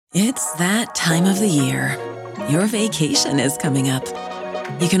It's that time of the year. Your vacation is coming up.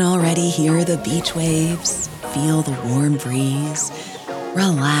 You can already hear the beach waves, feel the warm breeze,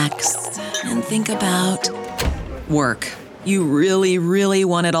 relax, and think about work. You really, really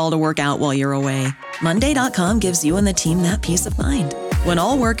want it all to work out while you're away. Monday.com gives you and the team that peace of mind. When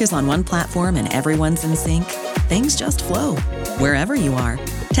all work is on one platform and everyone's in sync, things just flow. Wherever you are,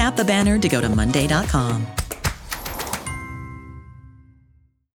 tap the banner to go to Monday.com.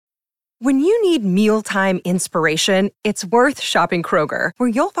 When you need mealtime inspiration, it's worth shopping Kroger, where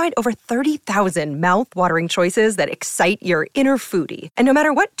you'll find over 30,000 mouth-watering choices that excite your inner foodie. And no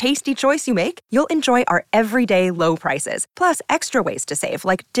matter what tasty choice you make, you'll enjoy our everyday low prices, plus extra ways to save,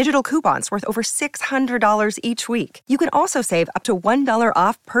 like digital coupons worth over $600 each week. You can also save up to $1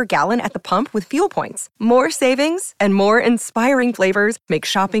 off per gallon at the pump with fuel points. More savings and more inspiring flavors make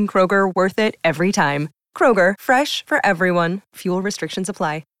shopping Kroger worth it every time. Kroger, fresh for everyone. Fuel restrictions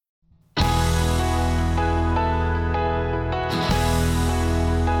apply.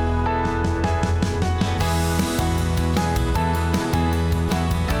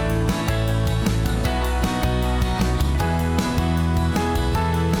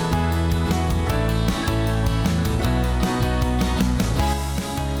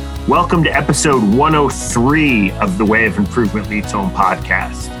 Welcome to episode 103 of the Way of Improvement Leads Home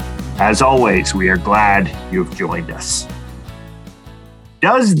podcast. As always, we are glad you have joined us.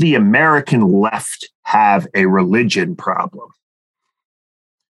 Does the American left have a religion problem?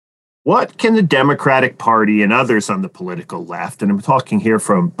 What can the Democratic Party and others on the political left, and I'm talking here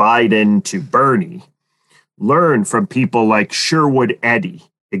from Biden to Bernie, learn from people like Sherwood Eddy,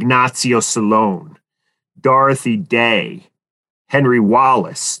 Ignacio Salone, Dorothy Day, Henry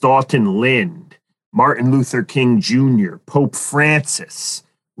Wallace, Stoughton Lind, Martin Luther King Jr., Pope Francis,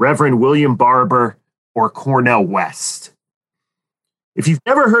 Reverend William Barber, or Cornel West? If you've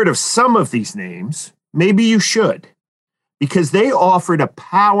never heard of some of these names, maybe you should, because they offered a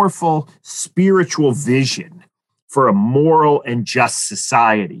powerful spiritual vision for a moral and just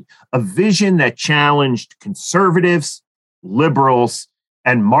society, a vision that challenged conservatives, liberals,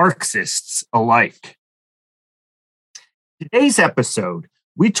 and Marxists alike. Today's episode,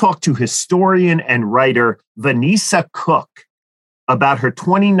 we talk to historian and writer Vanessa Cook about her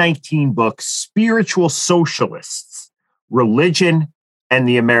 2019 book, Spiritual Socialists, Religion and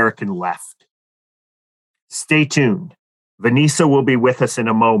the American Left. Stay tuned. Vanessa will be with us in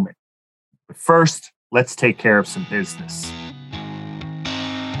a moment. But first, let's take care of some business.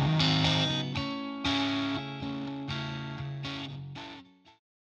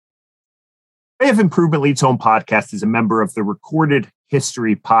 Way of Improvement Leads Home podcast is a member of the Recorded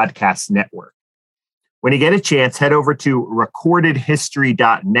History Podcast Network. When you get a chance, head over to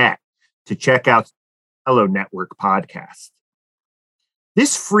recordedhistory.net to check out Hello Network podcast.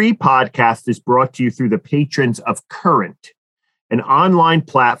 This free podcast is brought to you through the patrons of Current, an online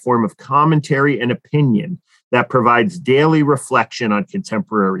platform of commentary and opinion that provides daily reflection on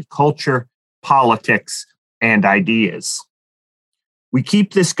contemporary culture, politics, and ideas. We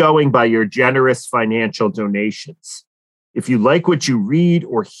keep this going by your generous financial donations. If you like what you read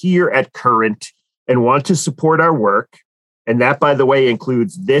or hear at Current and want to support our work, and that, by the way,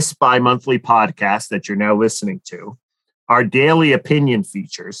 includes this bi-monthly podcast that you're now listening to, our daily opinion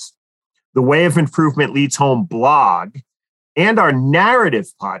features, the Way of Improvement Leads Home blog, and our narrative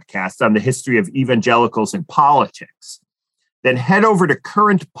podcast on the history of evangelicals and politics, then head over to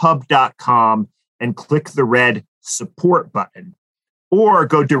currentpub.com and click the red support button. Or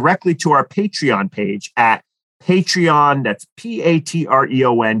go directly to our Patreon page at Patreon, that's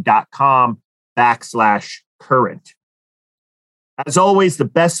patreon.com/current. As always, the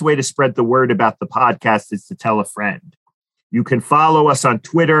best way to spread the word about the podcast is to tell a friend. You can follow us on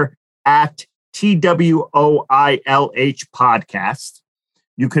Twitter at TWOILH Podcast.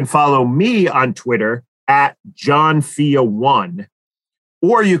 You can follow me on Twitter at JohnFia1.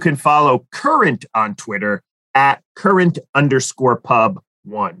 Or you can follow Current on Twitter at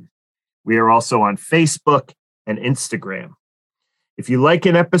current_pub1. We are also on Facebook and Instagram. If you like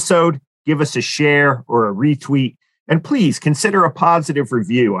an episode, give us a share or a retweet, and please consider a positive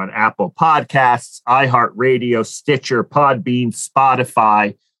review on Apple Podcasts, iHeartRadio, Stitcher, Podbean,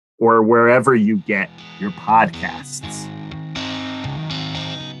 Spotify, or wherever you get your podcasts.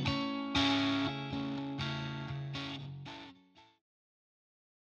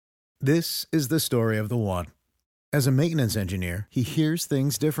 This is the story of the one. As a maintenance engineer, he hears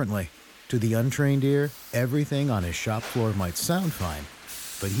things differently. To the untrained ear, everything on his shop floor might sound fine,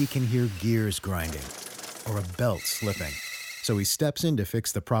 but he can hear gears grinding or a belt slipping. So he steps in to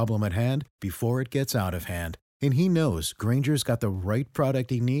fix the problem at hand before it gets out of hand And he knows Granger's got the right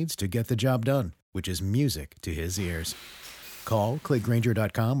product he needs to get the job done, which is music to his ears. Call, click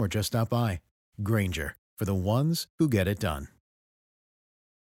Grainger.com, or just stop by. Grainger, for the ones who get it done.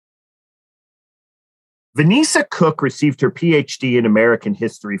 Vanessa Cook received her PhD in American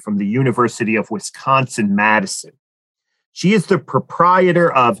history from the University of Wisconsin-Madison. She is the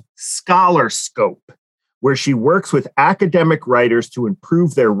proprietor of Scholarscope, where she works with academic writers to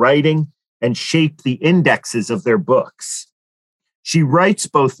improve their writing and shape the indexes of their books. She writes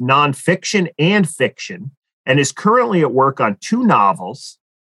both nonfiction and fiction and is currently at work on 2 novels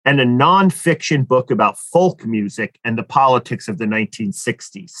and a nonfiction book about folk music and the politics of the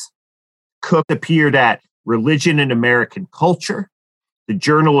 1960s. Cook appeared at Religion in American Culture, the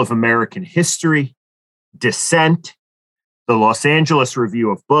Journal of American History, Dissent, the Los Angeles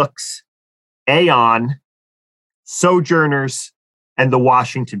Review of Books, Aeon, Sojourners, and the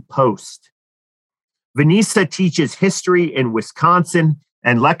Washington Post. Vanessa teaches history in Wisconsin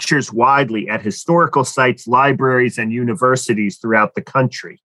and lectures widely at historical sites, libraries, and universities throughout the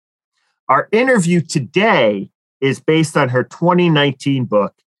country. Our interview today is based on her 2019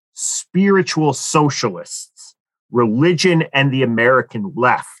 book, Spiritual Socialists, Religion and the American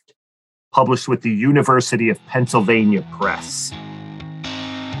Left, published with the University of Pennsylvania Press.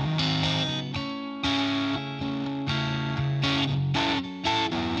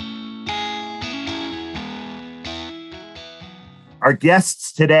 Our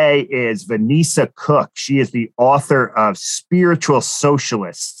guest today is Vanessa Cook. She is the author of Spiritual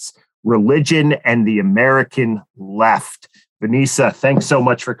Socialists, Religion and the American Left. Vanessa, thanks so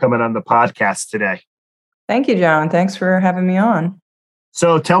much for coming on the podcast today. Thank you, John. Thanks for having me on.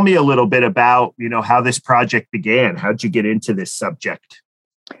 So tell me a little bit about, how this project began. How'd you get into this subject?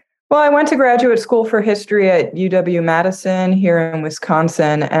 Well, I went to graduate school for history at UW-Madison here in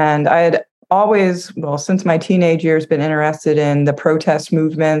Wisconsin, and I had always, since my teenage years, been interested in the protest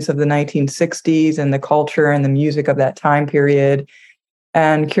movements of the 1960s and the culture and the music of that time period,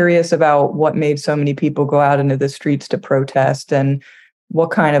 and curious about what made so many people go out into the streets to protest and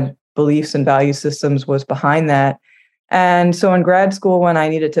what kind of beliefs and value systems was behind that. And so in grad school, when I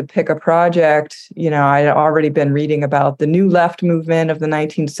needed to pick a project, I'd already been reading about the New Left movement of the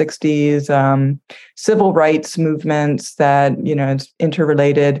 1960s, civil rights movements that, it's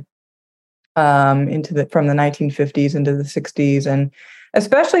interrelated from the 1950s into the 60s. And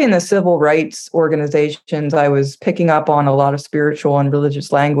especially in the civil rights organizations, I was picking up on a lot of spiritual and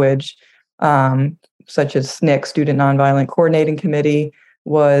religious language, such as SNCC, Student Nonviolent Coordinating Committee,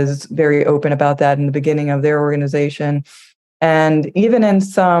 was very open about that in the beginning of their organization. And even in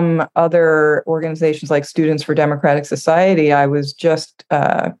some other organizations like Students for Democratic Society, I was just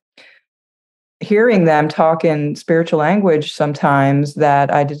hearing them talk in spiritual language sometimes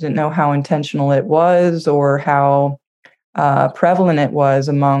that I didn't know how intentional it was or how prevalent it was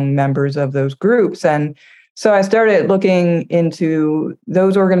among members of those groups. And so I started looking into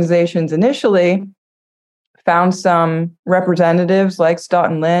those organizations initially, found some representatives like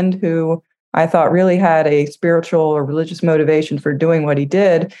Stoughton Lind, who I thought really had a spiritual or religious motivation for doing what he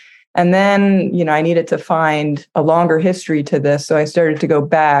did. And then, I needed to find a longer history to this. So I started to go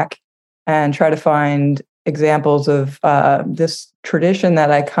back and try to find examples of this tradition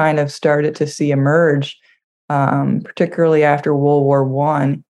that I kind of started to see emerge, particularly after World War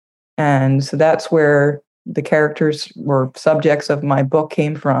I. And so that's where the characters or subjects of my book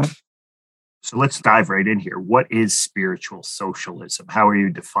came from. So let's dive right in here. What is spiritual socialism? How are you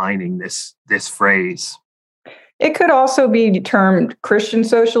defining this phrase? It could also be termed Christian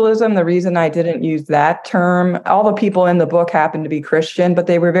socialism. The reason I didn't use that term, all the people in the book happened to be Christian, but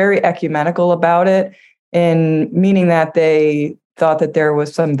they were very ecumenical about it, in meaning that they thought that there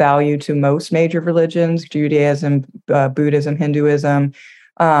was some value to most major religions, Judaism, Buddhism, Hinduism,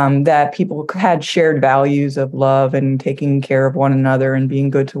 that people had shared values of love and taking care of one another and being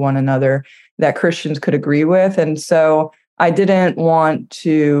good to one another that Christians could agree with. And so I didn't want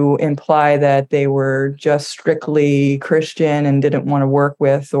to imply that they were just strictly Christian and didn't want to work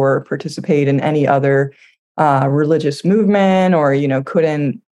with or participate in any other religious movement, or,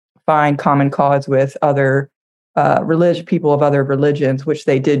 couldn't find common cause with other people of other religions, which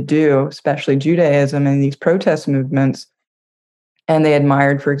they did do, especially Judaism and these protest movements. And they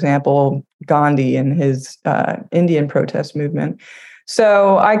admired, for example, Gandhi and his Indian protest movement.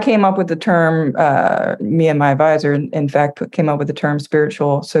 So I came up with the term, me and my advisor, in fact, came up with the term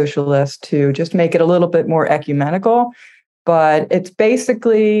spiritual socialist to just make it a little bit more ecumenical. But it's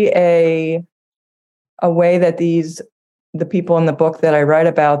basically a way that the people in the book that I write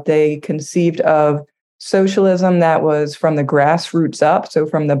about, they conceived of socialism that was from the grassroots up, so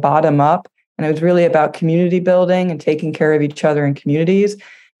from the bottom up, And it was really about community building and taking care of each other in communities.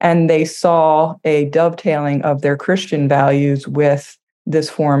 And they saw a dovetailing of their Christian values with this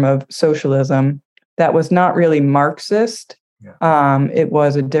form of socialism that was not really Marxist. Yeah. It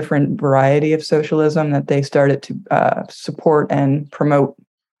was a different variety of socialism that they started to support and promote.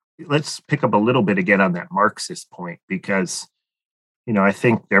 Let's pick up a little bit again on that Marxist point, because, I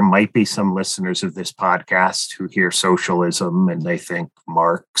think there might be some listeners of this podcast who hear socialism and they think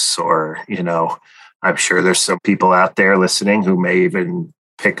Marx, or, I'm sure there's some people out there listening who may even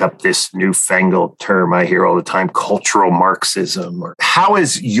pick up this newfangled term I hear all the time, cultural Marxism. Or how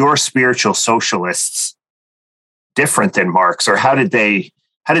is your spiritual socialists different than Marx, or how did they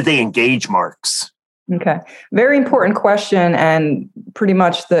engage Marx? Okay, very important question, and pretty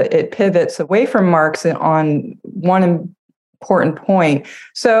much it pivots away from Marx on one important point.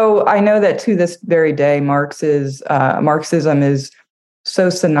 So I know that to this very day, Marxism is so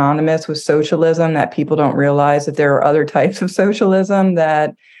synonymous with socialism that people don't realize that there are other types of socialism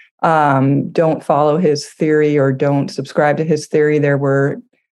that don't follow his theory or don't subscribe to his theory. There were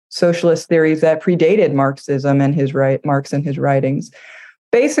socialist theories that predated Marxism and Marx and his writings.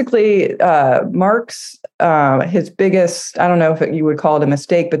 Basically, Marx, his biggest, I don't know if you would call it a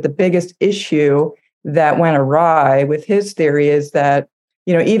mistake, but the biggest issue that went awry with his theory is that,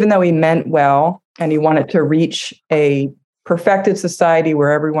 even though he meant well and he wanted to reach a perfected society where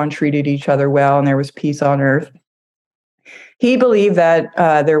everyone treated each other well and there was peace on earth, he believed that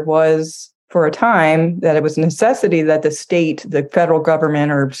there was, for a time, that it was a necessity that the state, the federal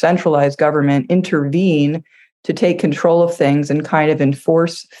government or centralized government, intervene to take control of things and kind of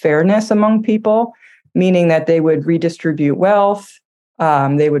enforce fairness among people, meaning that they would redistribute wealth.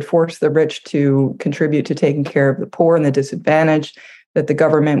 They would force the rich to contribute to taking care of the poor and the disadvantaged, that the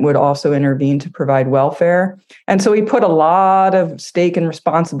government would also intervene to provide welfare. And so he put a lot of stake and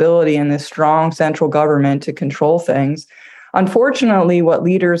responsibility in this strong central government to control things. Unfortunately, what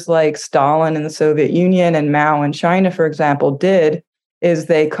leaders like Stalin in the Soviet Union and Mao in China, for example, did is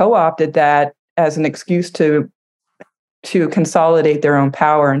they co-opted that as an excuse to consolidate their own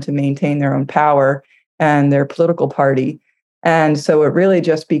power and to maintain their own power and their political party. And so it really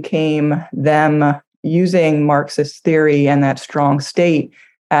just became them using Marxist theory and that strong state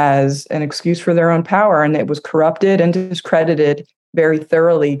as an excuse for their own power. And it was corrupted and discredited very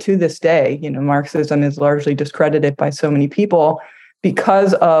thoroughly to this day. Marxism is largely discredited by so many people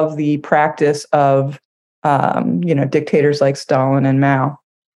because of the practice of, dictators like Stalin and Mao.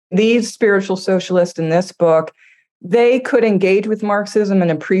 These spiritual socialists in this book, they could engage with Marxism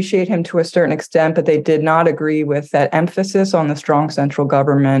and appreciate him to a certain extent, but they did not agree with that emphasis on the strong central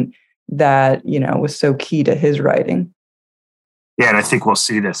government that, was so key to his writing. Yeah, and I think we'll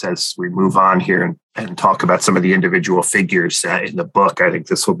see this as we move on here and talk about some of the individual figures in the book. I think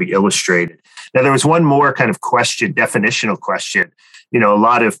this will be illustrated. Now, there was one more kind of question, definitional question. A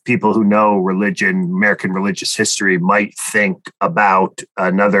lot of people who know religion, American religious history, might think about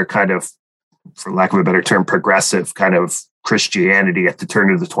another kind of, for lack of a better term, progressive kind of Christianity at the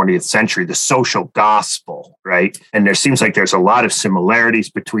turn of the 20th century, the social gospel, right? And there seems like there's a lot of similarities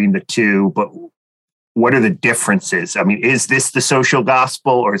between the two, but what are the differences? I mean, is this the social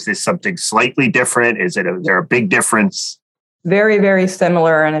gospel, or is this something slightly different? Is there a big difference? Very, very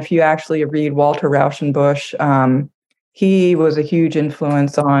similar. And if you actually read Walter Rauschenbusch, he was a huge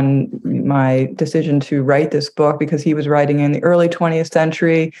influence on my decision to write this book, because he was writing in the early 20th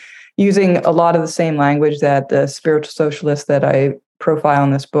century, using a lot of the same language that the spiritual socialists that I profile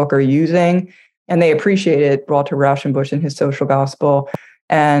in this book are using. And they appreciated Walter Rauschenbusch and his social gospel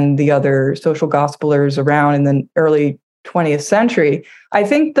and the other social gospelers around in the early 20th century. I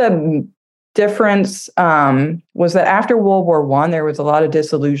think the difference was that after World War I, there was a lot of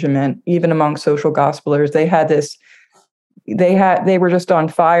disillusionment, even among social gospelers. They were just on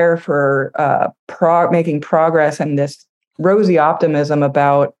fire for making progress and this rosy optimism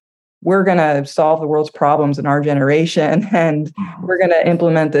about, we're going to solve the world's problems in our generation, and we're going to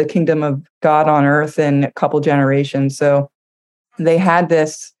implement the kingdom of God on earth in a couple generations. So they had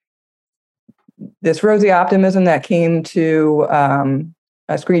this rosy optimism that came to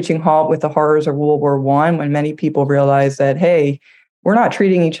a screeching halt with the horrors of World War I, when many people realized that, hey, we're not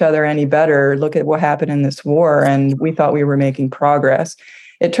treating each other any better. Look at what happened in this war, and we thought we were making progress.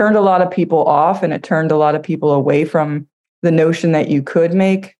 It turned a lot of people off, and it turned a lot of people away from the notion that you could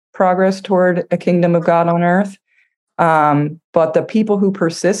make progress toward a kingdom of God on earth. But the people who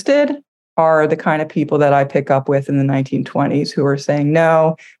persisted are the kind of people that I pick up with in the 1920s, who are saying,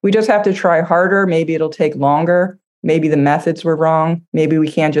 no, we just have to try harder. Maybe it'll take longer. Maybe the methods were wrong. Maybe we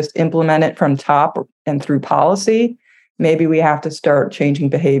can't just implement it from top and through policy. Maybe we have to start changing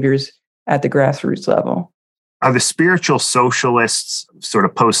behaviors at the grassroots level. Are the spiritual socialists sort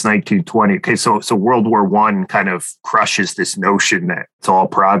of post 1920? Okay, so World War I kind of crushes this notion that it's all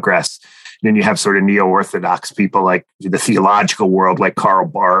progress. And then you have sort of neo-orthodox people like the theological world, like Karl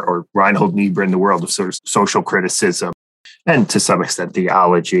Barth or Reinhold Niebuhr in the world of sort of social criticism and to some extent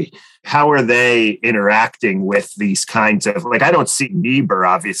theology. How are they interacting with these kinds of, like, I don't see Niebuhr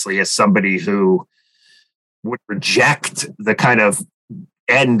obviously as somebody who would reject the kind of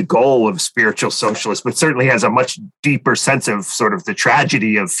end goal of spiritual socialists, but certainly has a much deeper sense of sort of the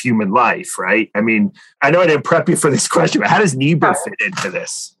tragedy of human life, right? I mean, I know I didn't prep you for this question, but how does Niebuhr fit into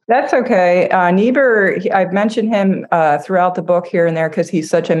this? That's okay. Niebuhr, I've mentioned him throughout the book here and there because he's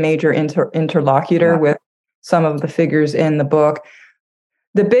such a major interlocutor with some of the figures in the book.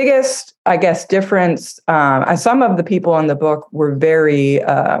 The biggest, I guess, difference, some of the people in the book were very,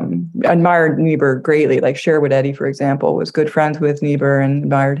 admired Niebuhr greatly, like Sherwood Eddy, for example, was good friends with Niebuhr and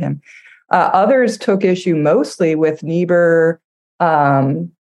admired him. Others took issue mostly with Niebuhr.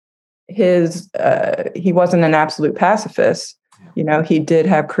 He wasn't an absolute pacifist. You know, he did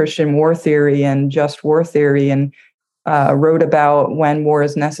have Christian war theory and just war theory and wrote about when war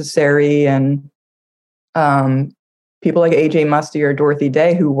is necessary. And people like A.J. Muste or Dorothy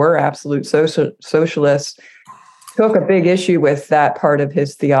Day, who were absolute socialists, took a big issue with that part of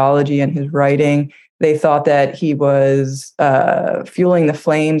his theology and his writing. They thought that he was fueling the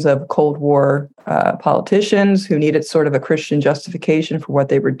flames of Cold War politicians who needed sort of a Christian justification for what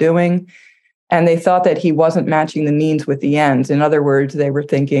they were doing. And they thought that he wasn't matching the means with the ends. In other words, they were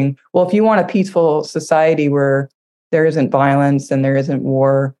thinking, well, if you want a peaceful society where there isn't violence and there isn't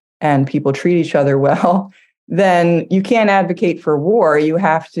war and people treat each other well, then you can't advocate for war. You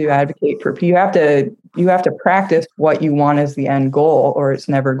have to advocate for, you have to practice what you want as the end goal, or it's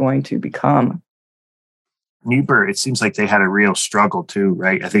never going to become. Niebuhr, it seems like they had a real struggle too,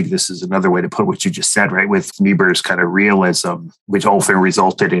 right? I think this is another way to put what you just said, right? With Niebuhr's kind of realism, which often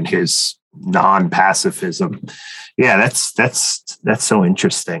resulted in his non-pacifism. Yeah, that's so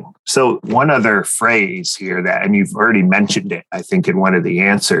interesting. So one other phrase here that, and you've already mentioned it, I think, in one of the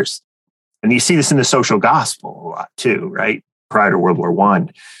answers, and you see this in the social gospel a lot too, right? Prior to World War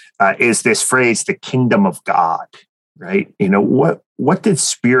I, is this phrase, the kingdom of God, right? You know, what did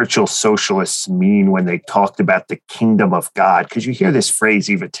spiritual socialists mean when they talked about the kingdom of God? Because you hear this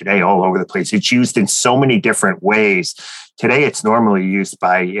phrase even today all over the place. It's used in so many different ways. Today, it's normally used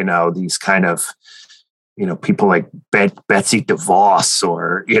by, you know, these kind of, you know, people like Betsy DeVos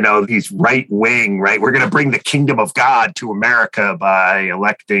or, you know, these right wing, right? We're going to bring the kingdom of God to America by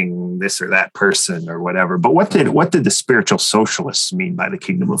electing this or that person or whatever. But what did the spiritual socialists mean by the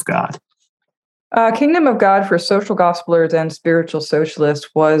kingdom of God? Kingdom of God for social gospelers and spiritual socialists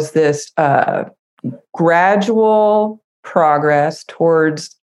was this gradual progress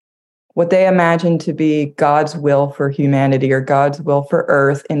towards what they imagined to be God's will for humanity or God's will for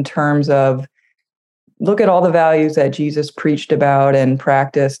earth in terms of, look at all the values that Jesus preached about and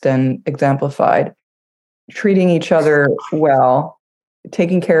practiced and exemplified. Treating each other well,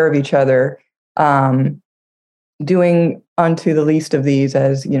 taking care of each other, doing unto the least of these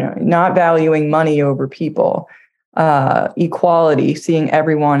as, you know, not valuing money over people, equality, seeing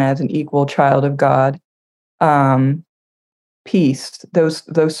everyone as an equal child of God, peace,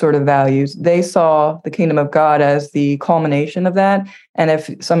 those sort of values. They saw the kingdom of God as the culmination of that. And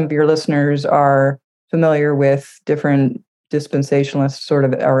if some of your listeners are familiar with different dispensationalist sort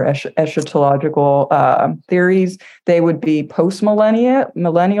of or eschatological theories, they would be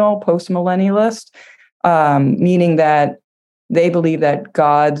postmillennialist, meaning that they believe that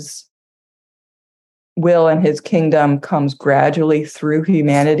God's will and his kingdom comes gradually through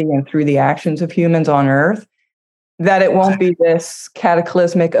humanity and through the actions of humans on earth, that it won't be this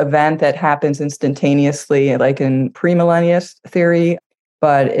cataclysmic event that happens instantaneously like in premillennialist theory,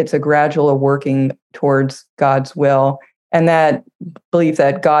 but it's a gradual working towards God's will. And that belief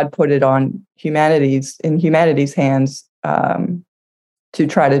that God put it in humanity's hands to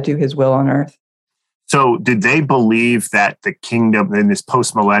try to do his will on earth. So did they believe that the kingdom, in this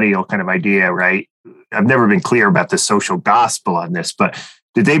post-millennial kind of idea, right? I've never been clear about the social gospel on this, but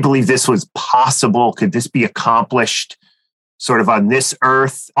did they believe this was possible? Could this be accomplished sort of on this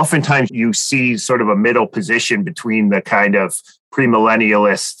earth? Oftentimes you see sort of a middle position between the kind of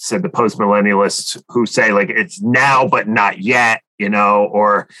premillennialists and the postmillennialists who say like it's now but not yet, you know,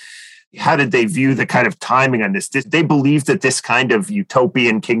 or how did they view the kind of timing on this? Did they believe that this kind of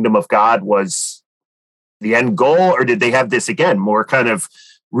utopian kingdom of God was the end goal, or did they have this, again, more kind of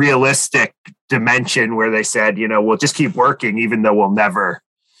realistic dimension where they said, you know, we'll just keep working even though we'll never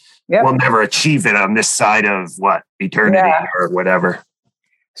achieve it on this side of eternity or whatever?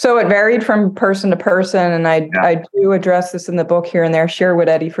 So it varied from person to person, and I do address this in the book here and there. Sherwood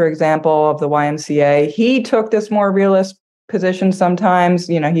Eddy, for example, of the YMCA, he took this more realist position sometimes.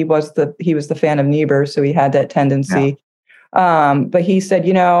 He was the fan of Niebuhr, so he had that tendency. But he said,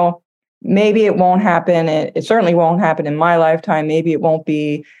 maybe it won't happen. It certainly won't happen in my lifetime. Maybe it won't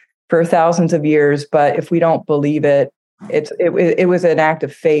be for thousands of years. But if we don't believe it, it was an act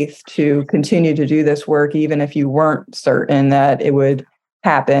of faith to continue to do this work, even if you weren't certain that it would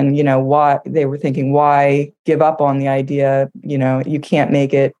happen. Why they were thinking, why give up on the idea? You can't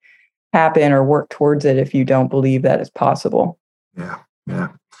make it happen or work towards it if you don't believe that it's possible. Yeah.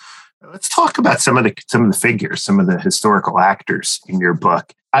 Let's talk about some of the figures, some of the historical actors in your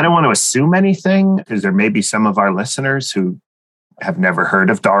book. I don't want to assume anything because there may be some of our listeners who have never heard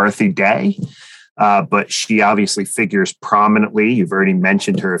of Dorothy Day, but she obviously figures prominently. You've already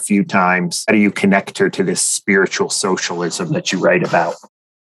mentioned her a few times. How do you connect her to this spiritual socialism that you write about?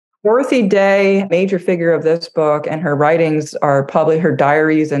 Dorothy Day, major figure of this book, and her writings are published. Her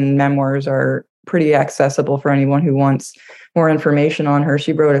diaries and memoirs are pretty accessible for anyone who wants more information on her.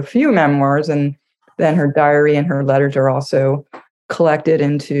 She wrote a few memoirs, and then her diary and her letters are also collected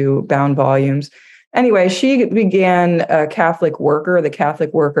into bound volumes. Anyway, she began a Catholic worker, the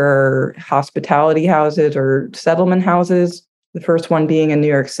Catholic worker hospitality houses or settlement houses, the first one being in New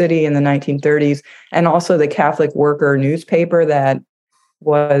York City in the 1930s, and also the Catholic worker newspaper that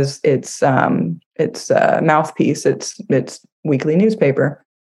was its mouthpiece, its weekly newspaper.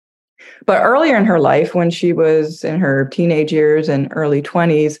 But earlier in her life, when she was in her teenage years and early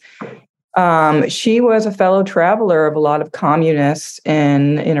 20s, she was a fellow traveler of a lot of communists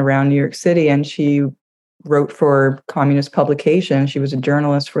in around New York City, and she wrote for communist publications. She was a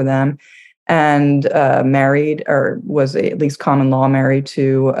journalist for them, and married, or was at least common law married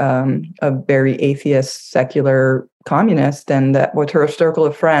to a very atheist, secular communist, and that was her circle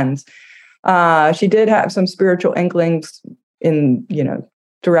of friends. She did have some spiritual inklings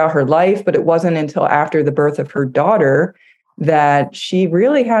throughout her life, but it wasn't until after the birth of her daughter that she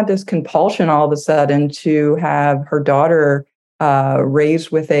really had this compulsion all of a sudden to have her daughter raised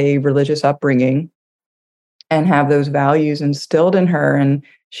with a religious upbringing and have those values instilled in her. And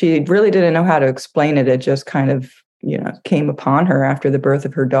she really didn't know how to explain it. It just kind of, came upon her after the birth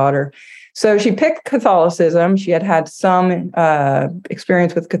of her daughter. So she picked Catholicism. She had some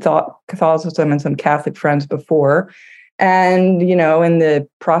experience with Catholicism and some Catholic friends before. And, in the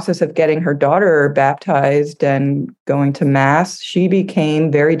process of getting her daughter baptized and going to Mass, she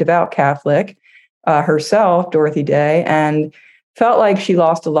became very devout Catholic herself, Dorothy Day, and felt like she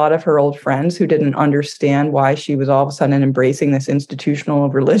lost a lot of her old friends who didn't understand why she was all of a sudden embracing this institutional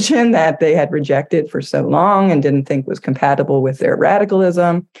religion that they had rejected for so long and didn't think was compatible with their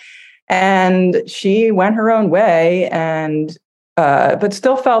radicalism. And she went her own way, and but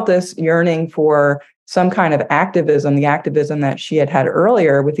still felt this yearning for some kind of activism, the activism that she had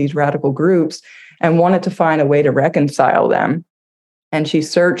earlier with these radical groups, and wanted to find a way to reconcile them. And she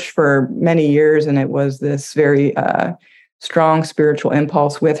searched for many years, and it was this very strong spiritual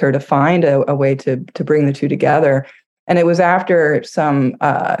impulse with her to find a way to bring the two together. And it was after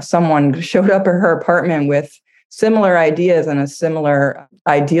someone showed up at her apartment with similar ideas and a similar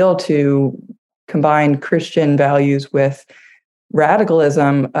ideal to combine Christian values with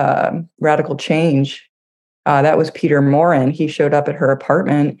radicalism, radical change. That was Peter Morin. He showed up at her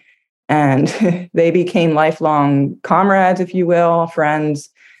apartment, and they became lifelong comrades, if you will, friends,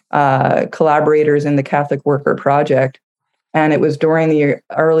 collaborators in the Catholic Worker Project. And it was during the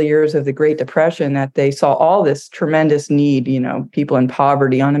early years of the Great Depression that they saw all this tremendous need, people in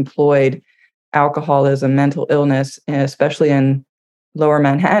poverty, unemployed, alcoholism, mental illness, especially in Lower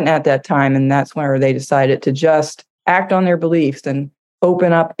Manhattan at that time. And that's where they decided to just act on their beliefs and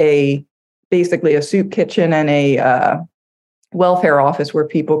open up basically a soup kitchen and a welfare office where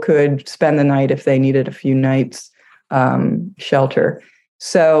people could spend the night if they needed a few nights shelter.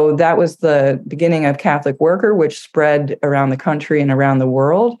 So that was the beginning of Catholic Worker, which spread around the country and around the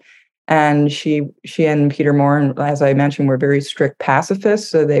world. And she and Peter Morin, as I mentioned, were very strict pacifists.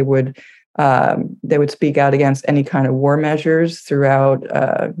 So they would speak out against any kind of war measures throughout,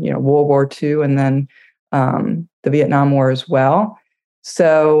 World War II and then the Vietnam War as well.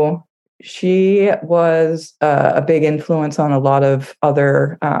 So she was a big influence on a lot of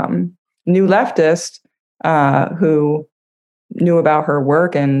other new leftists who knew about her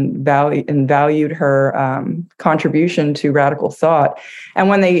work and valued her contribution to radical thought. And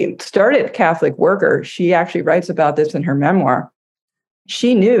when they started Catholic Worker, she actually writes about this in her memoir.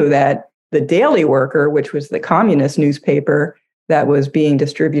 She knew that the Daily Worker, which was the communist newspaper that was being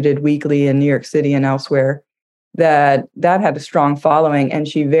distributed weekly in New York City and elsewhere, that had a strong following, and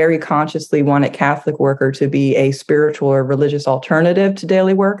she very consciously wanted Catholic worker to be a spiritual or religious alternative to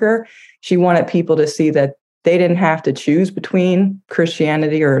daily worker. She wanted people to see that they didn't have to choose between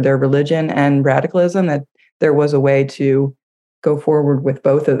Christianity or their religion and radicalism, that there was a way to go forward with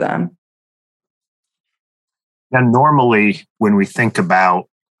both of them. Now, normally when we think about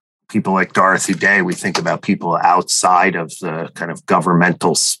people like Dorothy Day, we think about people outside of the kind of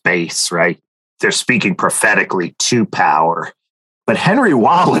governmental space, right? They're speaking prophetically to power. But Henry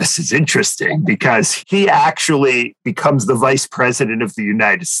Wallace is interesting because he actually becomes the vice president of the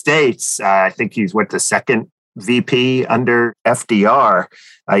United States. I think he's the second VP under FDR.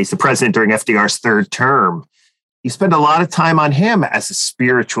 He's the president during FDR's third term. You spend a lot of time on him as a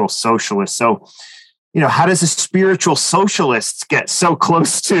spiritual socialist. So, how does a spiritual socialist get so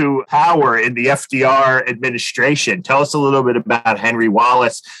close to power in the FDR administration? Tell us a little bit about Henry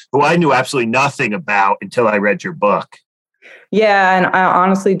Wallace, who I knew absolutely nothing about until I read your book. Yeah, and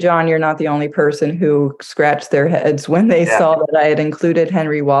honestly, John, you're not the only person who scratched their heads when they saw that I had included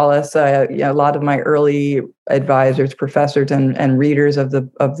Henry Wallace. A lot of my early advisors, professors, and readers of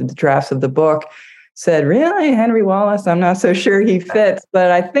the drafts of the book said, "Really, Henry Wallace? I'm not so sure he fits."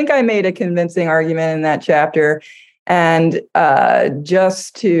 But I think I made a convincing argument in that chapter. And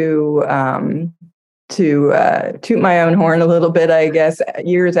just to toot my own horn a little bit, I guess,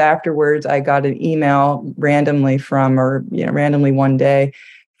 years afterwards, I got an email randomly one day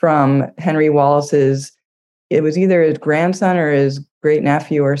from Henry Wallace's, it was either his grandson or his great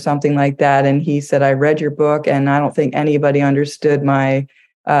nephew or something like that. And he said, "I read your book and I don't think anybody understood my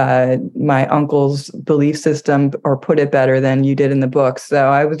uncle's belief system or put it better than you did in the book." So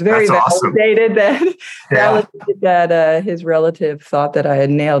I was very validated that his relative thought that I had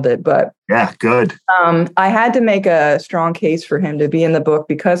nailed it. But yeah, good. I had to make a strong case for him to be in the book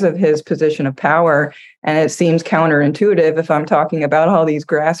because of his position of power. And it seems counterintuitive if I'm talking about all these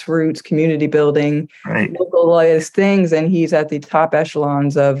grassroots community building, localized things, and he's at the top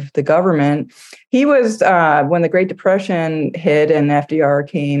echelons of the government. He was, when the Great Depression hit and FDR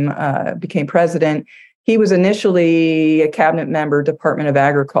became president, he was initially a cabinet member, Department of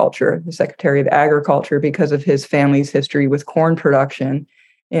Agriculture, the Secretary of Agriculture, because of his family's history with corn production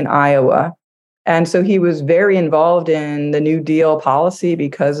in Iowa. And so he was very involved in the New Deal policy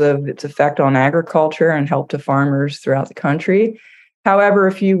because of its effect on agriculture and help to farmers throughout the country. However,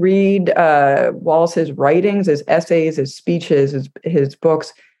 if you read Wallace's writings, his essays, his speeches, his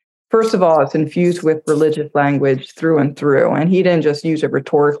books, first of all, it's infused with religious language through and through. And he didn't just use it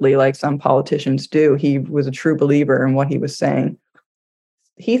rhetorically like some politicians do. He was a true believer in what he was saying.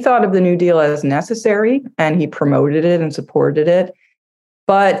 He thought of the New Deal as necessary, and he promoted it and supported it.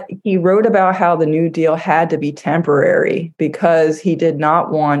 But he wrote about how the New Deal had to be temporary because he did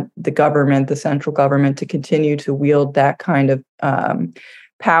not want the government, the central government, to continue to wield that kind of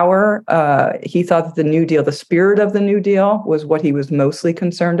power. He thought that the New Deal, the spirit of the New Deal, was what he was mostly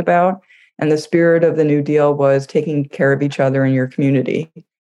concerned about. And the spirit of the New Deal was taking care of each other in your community,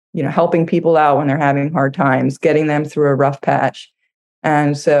 helping people out when they're having hard times, getting them through a rough patch.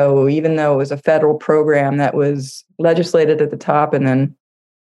 And so even though it was a federal program that was legislated at the top and then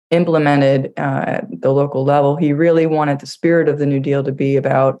implemented at the local level, he really wanted the spirit of the New Deal to be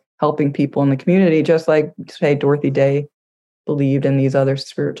about helping people in the community, just like, say, Dorothy Day believed and these other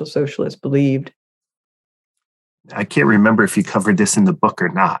spiritual socialists believed. I can't remember if you covered this in the book or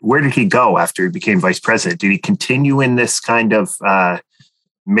not. Where did he go after he became vice president? Did he continue in this kind of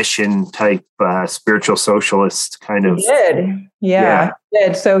mission type spiritual socialist kind of? He did. Yeah. He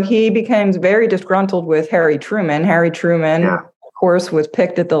did. So he becomes very disgruntled with Harry Truman. Harry Truman, of course, was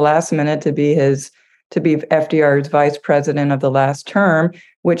picked at the last minute to be FDR's vice president of the last term,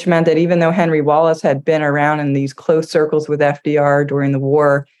 which meant that even though Henry Wallace had been around in these close circles with FDR during the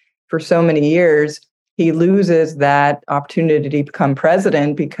war for so many years, he loses that opportunity to become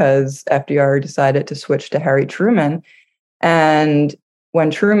president because FDR decided to switch to Harry Truman. And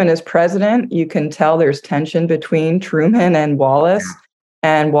when Truman is president, you can tell there's tension between Truman and Wallace.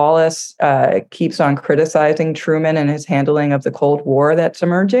 And Wallace keeps on criticizing Truman and his handling of the Cold War that's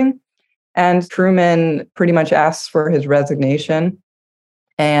emerging. And Truman pretty much asks for his resignation.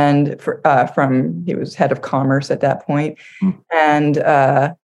 And he was head of commerce at that point.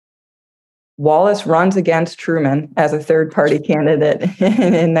 And Wallace runs against Truman as a third-party candidate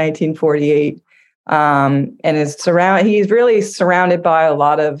in 1948, and he's really surrounded by a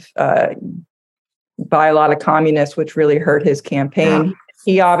lot of communists, which really hurt his campaign. Yeah.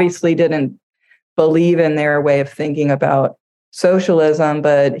 He obviously didn't believe in their way of thinking about socialism,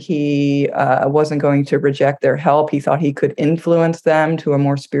 but he wasn't going to reject their help. He thought he could influence them to a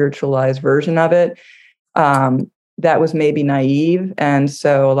more spiritualized version of it. that was maybe naive. And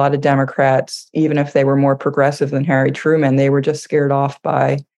so a lot of Democrats, even if they were more progressive than Harry Truman, they were just scared off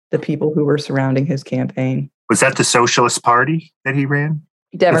by the people who were surrounding his campaign. Was that the Socialist Party that he ran?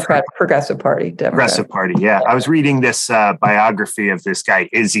 Democrat, Progressive Party. Progressive Party, yeah. I was reading this biography of this guy,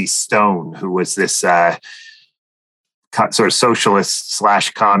 Izzy Stone, who was this sort of socialist /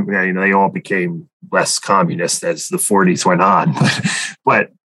 they all became less communist as the 40s went on.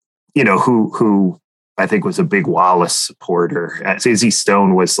 But who I think was a big Wallace supporter. Izzy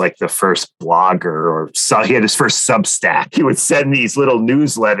Stone was like the first blogger, he had his first Substack. He would send these little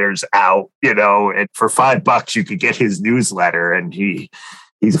newsletters out, and for $5 you could get his newsletter. And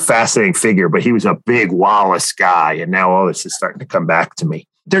he's a fascinating figure, but he was a big Wallace guy. And now all this is starting to come back to me.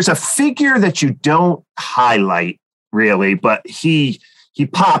 There's a figure that you don't highlight really, but he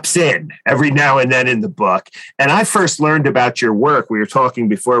pops in every now and then in the book. And I first learned about your work. We were talking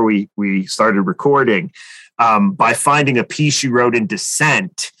before we started recording by finding a piece you wrote in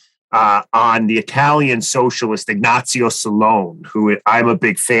Dissent on the Italian socialist Ignazio Salone, who I'm a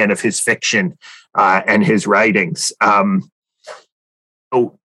big fan of his fiction and his writings.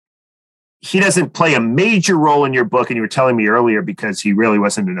 So he doesn't play a major role in your book, and you were telling me earlier because he really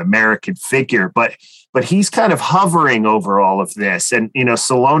wasn't an American figure, but he's kind of hovering over all of this. And,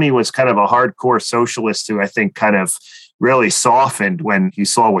 Salone was kind of a hardcore socialist who I think kind of really softened when he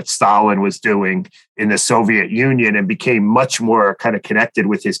saw what Stalin was doing in the Soviet Union and became much more kind of connected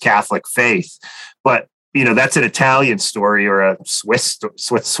with his Catholic faith. But, that's an Italian story or a Swiss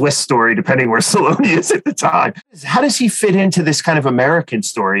story, depending where Salone is at the time. How does he fit into this kind of American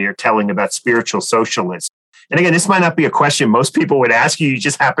story you're telling about spiritual socialism? And again, this might not be a question most people would ask you. You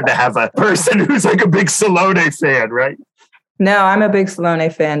just happen to have a person who's like a big Salone fan, right? No, I'm a big Salone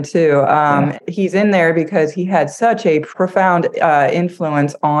fan too. He's in there because he had such a profound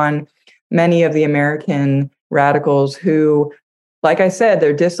influence on many of the American radicals who, like I said,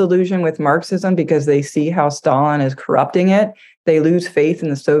 they're disillusioned with Marxism because they see how Stalin is corrupting it. They lose faith in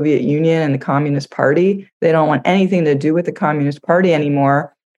the Soviet Union and the Communist Party. They don't want anything to do with the Communist Party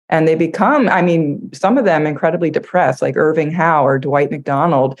anymore. And they become, some of them incredibly depressed, like Irving Howe or Dwight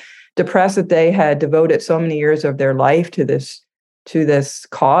McDonald, depressed that they had devoted so many years of their life to this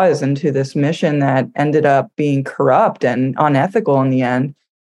cause and to this mission that ended up being corrupt and unethical in the end.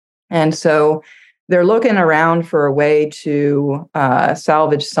 And so they're looking around for a way to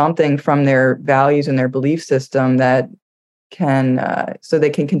salvage something from their values and their belief system that can, so they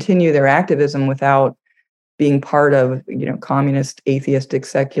can continue their activism without being part of, communist, atheistic,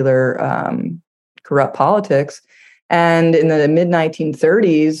 secular, corrupt politics. And in the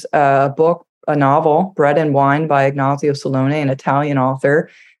mid-1930s, a novel, Bread and Wine by Ignazio Salone, an Italian author,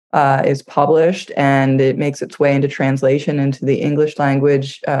 is published, and it makes its way into translation into the English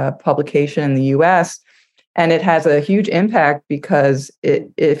language publication in the US. And it has a huge impact because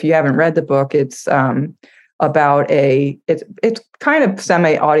if you haven't read the book, it's about it's kind of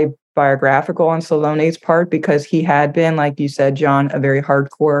semi-autobiographical on Salone's part, because he had been, like you said, John, a very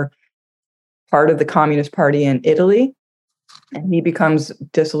hardcore part of the Communist Party in Italy. And he becomes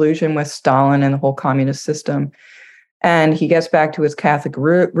disillusioned with Stalin and the whole communist system. And he gets back to his Catholic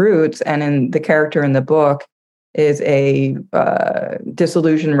roots. And in the character in the book is a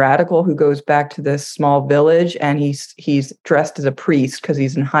disillusioned radical who goes back to this small village, and he's dressed as a priest because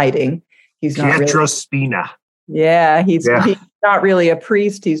he's in hiding. He's not Pietro Spina. Yeah, he's not really a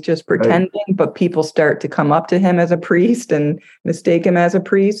priest. He's just pretending, right. But people start to come up to him as a priest and mistake him as a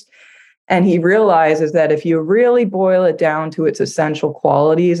priest. And he realizes that if you really boil it down to its essential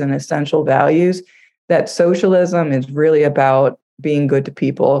qualities and essential values, that socialism is really about being good to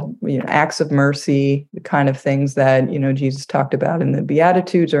people, acts of mercy, the kind of things that, Jesus talked about in the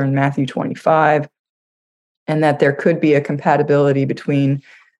Beatitudes or in Matthew 25, and that there could be a compatibility between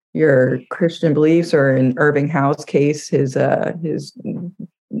your Christian beliefs, or in Irving Howe's case, his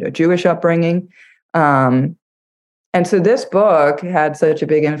Jewish upbringing. And so this book had such a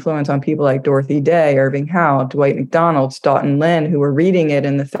big influence on people like Dorothy Day, Irving Howe, Dwight McDonald, Stoughton Lynn, who were reading it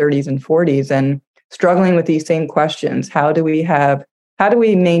in the 30s and 40s and struggling with these same questions. How do we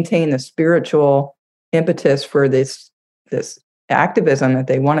maintain the spiritual impetus for this activism that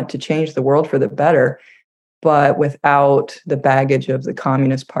they wanted to change the world for the better, but without the baggage of the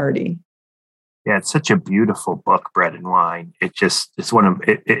Communist Party? Yeah, it's such a beautiful book, Bread and Wine. It's one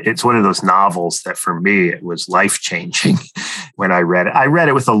of those novels that for me it was life changing when I read it. I read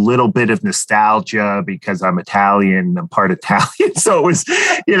it with a little bit of nostalgia because I'm Italian, I'm part Italian, so it was,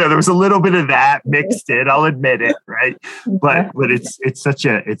 there was a little bit of that mixed in. I'll admit it, right? But it's such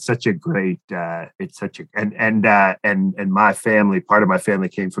a great and my family, part of my family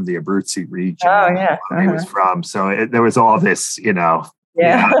came from the Abruzzi region. Oh yeah, He was from, so there was all this,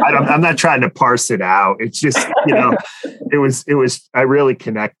 Yeah, I'm not trying to parse it out. It's just, it was, I really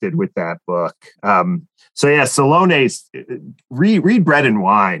connected with that book. So yeah, Salone's, read Bread and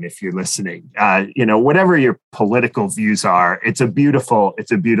Wine if you're listening. Whatever your political views are, it's a beautiful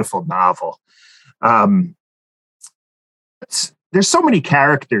novel. There's so many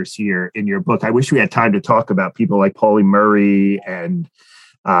characters here in your book. I wish we had time to talk about people like Pauli Murray and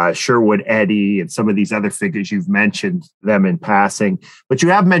Sherwood Eddy and some of these other figures. You've mentioned them in passing, but you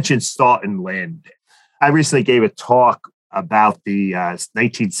have mentioned Stoughton Lynd. I recently gave a talk about the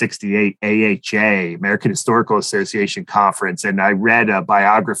 1968 AHA, American Historical Association conference, and I read a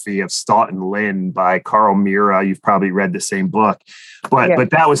biography of Stoughton Lynd by Carl Mira. You've probably read the same book,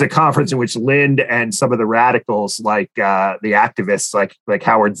 but that was a conference in which Lynd and some of the radicals, like the activists, like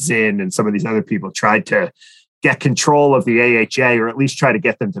Howard Zinn and some of these other people, tried to get control of the AHA, or at least try to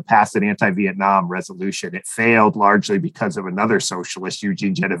get them to pass an anti-Vietnam resolution. It failed largely because of another socialist,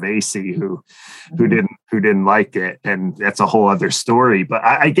 Eugene Genovese, who didn't like it, and that's a whole other story. But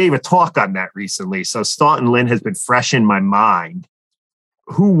I gave a talk on that recently, so Stoughton Lynd has been fresh in my mind.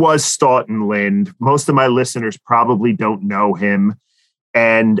 Who was Stoughton Lynd? Most of my listeners probably don't know him,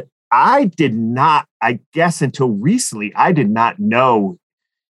 and I did not. I guess until recently, I did not know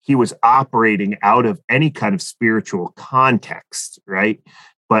he was operating out of any kind of spiritual context, right?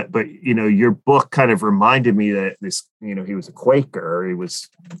 But your book kind of reminded me that this, he was a Quaker, he was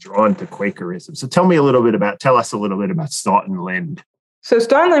drawn to Quakerism. So tell us a little bit about Stoughton Lynd. So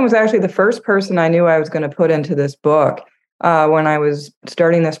Stoughton Lynd was actually the first person I knew I was going to put into this book. When I was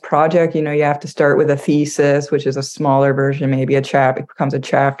starting this project, you have to start with a thesis, which is a smaller version, maybe it becomes a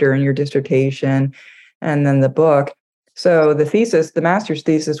chapter in your dissertation, and then the book. So the master's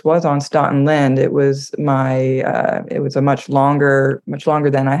thesis was on Stoughton Lynd. It was it was a much longer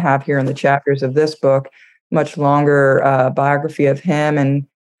than I have here in the chapters of this book, much longer biography of him and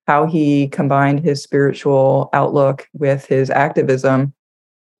how he combined his spiritual outlook with his activism.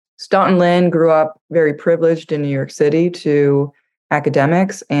 Stoughton Lynd grew up very privileged in New York City to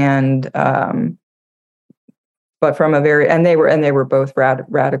academics, and but from they were both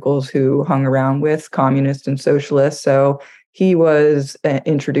radicals who hung around with communists and socialists. So he was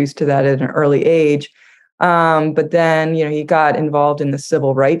introduced to that at an early age. But then, he got involved in the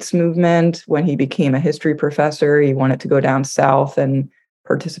civil rights movement when he became a history professor. He wanted to go down south and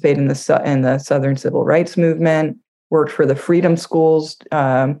participate in the Southern civil rights movement. Worked for the freedom schools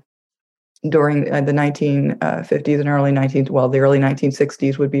during the 1950s and the early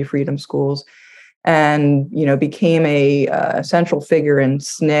 1960s would be freedom schools. And, became a central figure in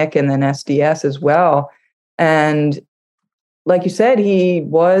SNCC and then SDS as well. And like you said, he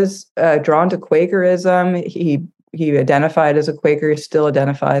was drawn to Quakerism. He identified as a Quaker. He still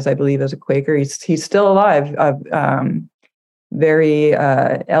identifies, I believe, as a Quaker. He's still alive, very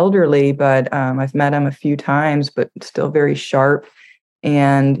elderly, but I've met him a few times, but still very sharp.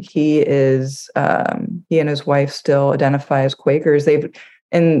 And he and his wife still identify as Quakers.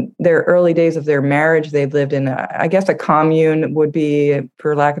 In their early days of their marriage, they lived in, I guess a commune would be,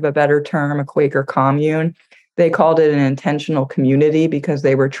 for lack of a better term, a Quaker commune. They called it an intentional community because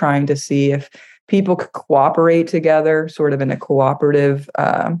they were trying to see if people could cooperate together, sort of in a cooperative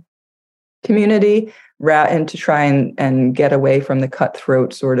community, and to try and get away from the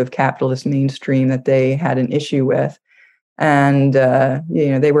cutthroat sort of capitalist mainstream that they had an issue with. And,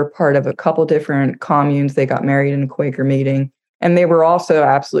 they were part of a couple different communes. They got married in a Quaker meeting. And they were also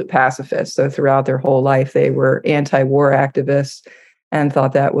absolute pacifists. So throughout their whole life, they were anti-war activists and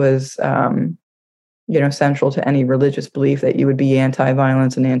thought that was, central to any religious belief that you would be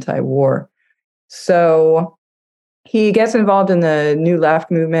anti-violence and anti-war. So he gets involved in the New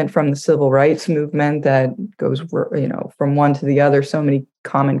Left movement from the civil rights movement that goes, from one to the other. So many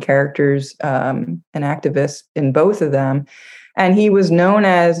common characters and activists in both of them. And he was known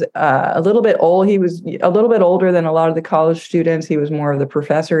as a little bit old. He was a little bit older than a lot of the college students. He was more of the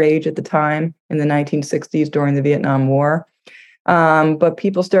professor age at the time in the 1960s during the Vietnam War. But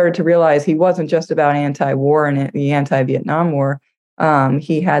people started to realize he wasn't just about anti-war and the anti-Vietnam War.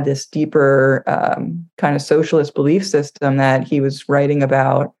 He had this deeper kind of socialist belief system that he was writing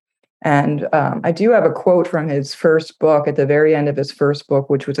about. And I do have a quote from his first book at the very end of his first book,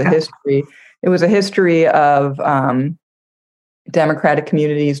 which was a history. it was a history of democratic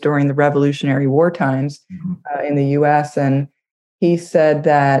communities during the Revolutionary War times in the U.S. And he said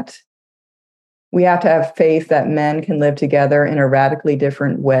that we have to have faith that men can live together in a radically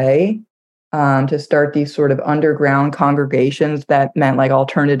different way, to start these sort of underground congregations that meant like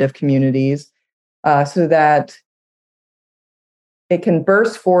alternative communities, so that it can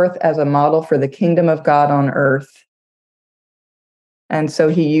burst forth as a model for the kingdom of God on earth. And so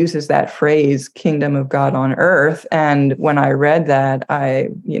he uses that phrase, kingdom of God on earth. And when I read that,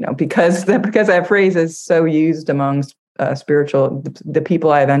 because that phrase is so used amongst the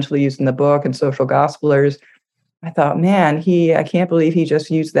people I eventually used in the book and social gospelers, I thought, man, I can't believe he just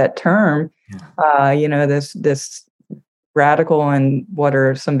used that term. This radical and what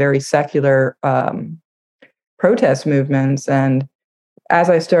are some very secular protest movements. And as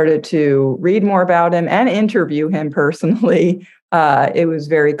I started to read more about him and interview him personally, it was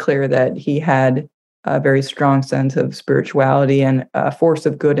very clear that he had a very strong sense of spirituality and a force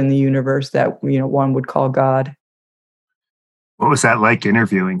of good in the universe that one would call God. What was that like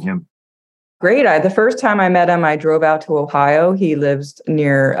interviewing him? Great. The first time I met him, I drove out to Ohio. He lives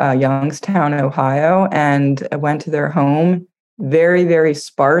near Youngstown, Ohio, and I went to their home. Very, very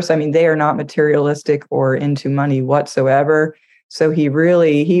sparse. I mean, they are not materialistic or into money whatsoever. So he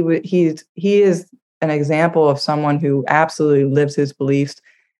is an example of someone who absolutely lives his beliefs,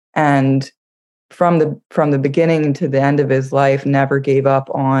 and from the beginning to the end of his life, never gave up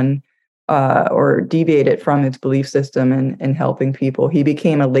on or deviated from his belief system in helping people. He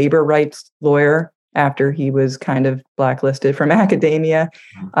became a labor rights lawyer after he was kind of blacklisted from academia,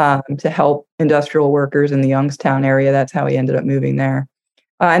 to help industrial workers in the Youngstown area. That's how he ended up moving there.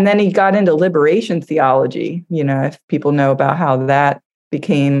 And then he got into liberation theology. If people know about how that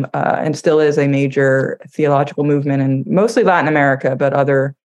became and still is a major theological movement in mostly Latin America, but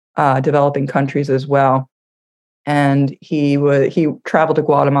other developing countries as well. And he traveled to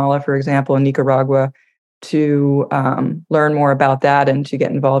Guatemala, for example, and Nicaragua to learn more about that and to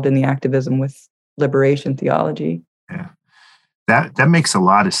get involved in the activism with liberation theology. Yeah, that makes a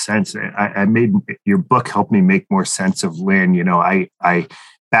lot of sense. Your book helped me make more sense of Lynn.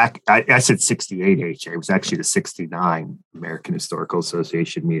 I said 68 HA. It was actually the 69 American Historical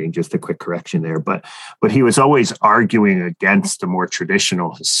Association meeting. Just a quick correction there. But he was always arguing against the more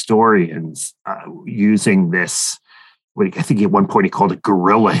traditional historians using this, what I think at one point he called it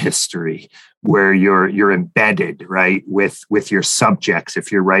guerrilla history, where you're embedded, right, with your subjects.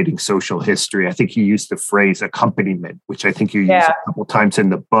 If you're writing social history, I think he used the phrase accompaniment, which I think you use a couple times in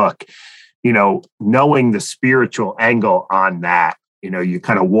the book. Knowing the spiritual angle on that. You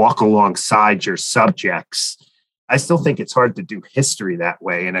kind of walk alongside your subjects. I still think it's hard to do history that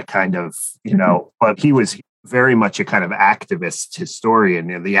way in a kind of, but he was very much a kind of activist historian.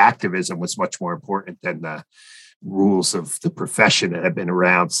 And the activism was much more important than the rules of the profession that have been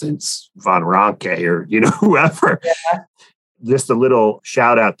around since von Ranke or, whoever. Yeah. Just a little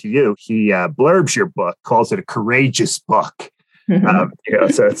shout out to you. He blurbs your book, calls it a courageous book.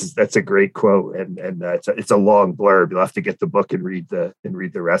 So that's a great quote, and it's a long blurb. You'll have to get the book and read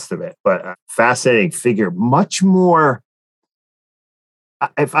the rest of it. But fascinating figure, much more.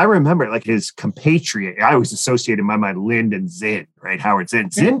 If I remember, like his compatriot, I always associated in my mind Lind and Zinn, right? Howard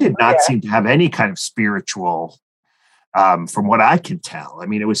Zinn. Zinn did not seem to have any kind of spiritual, from what I can tell. I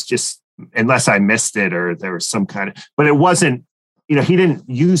mean, it was just, unless I missed it or there was some kind of, but it wasn't. He didn't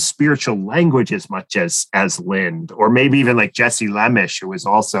use spiritual language as much as Lind, or maybe even like Jesse Lemisch, who was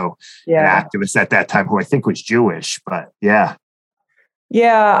also an activist at that time, who I think was Jewish. But yeah.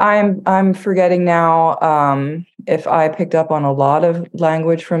 Yeah, I'm forgetting now if I picked up on a lot of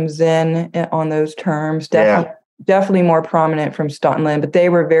language from Zinn on those terms. Definitely more prominent from Staunton Lind, but they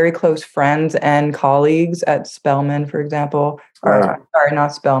were very close friends and colleagues at Spelman, for example. Right. Sorry,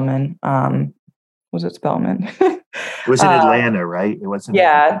 not Spelman. Was it Spelman? It was in Atlanta, right? It wasn't.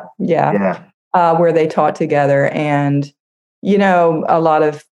 Yeah. Where they taught together. And, a lot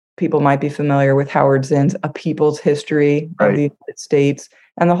of people might be familiar with Howard Zinn's A People's History of the United States.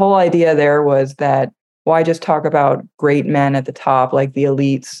 And the whole idea there was that why just talk about great men at the top, like the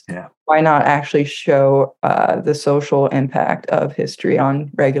elites? Yeah. Why not actually show the social impact of history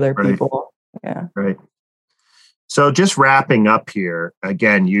on regular people? Yeah. Right. So just wrapping up here,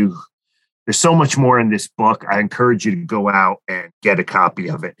 again, there's so much more in this book. I encourage you to go out and get a copy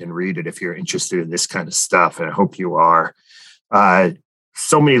of it and read it if you're interested in this kind of stuff. And I hope you are.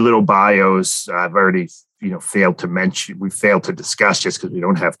 So many little bios I've already, failed to mention. We failed to discuss just because we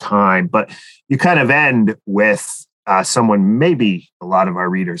don't have time. But you kind of end with someone maybe a lot of our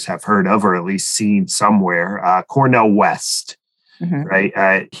readers have heard of or at least seen somewhere, Cornel West.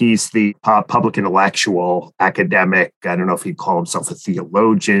 right? He's the public intellectual academic. I don't know if he'd call himself a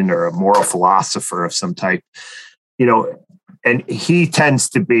theologian or a moral philosopher of some type, and he tends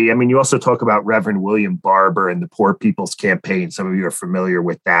to be, I mean, you also talk about Reverend William Barber and the Poor People's Campaign. Some of you are familiar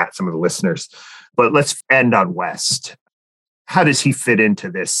with that, some of the listeners. But let's end on West. How does he fit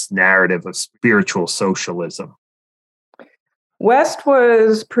into this narrative of spiritual socialism? West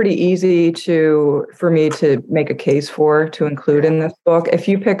was pretty easy for me to make a case to include in this book. If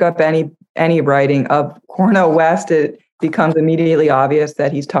you pick up any writing of Cornel West, it becomes immediately obvious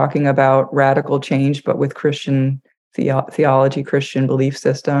that he's talking about radical change, but with Christian theology, Christian belief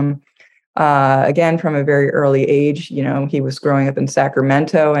system. Again, from a very early age, he was growing up in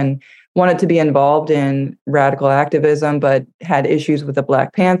Sacramento and wanted to be involved in radical activism, but had issues with the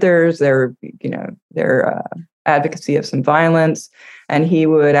Black Panthers, their advocacy of some violence. And he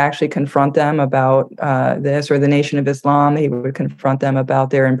would actually confront them about this, or the Nation of Islam. He would confront them about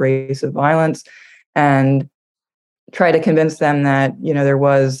their embrace of violence and try to convince them that, there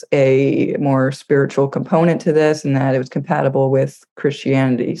was a more spiritual component to this and that it was compatible with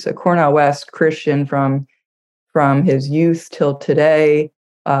Christianity. So Cornel West, Christian from his youth till today,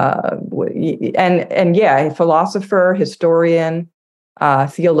 a philosopher, historian,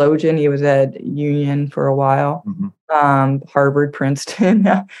 theologian. He was at Union for a while, Harvard, Princeton,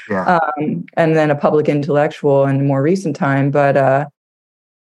 and then a public intellectual in more recent time. But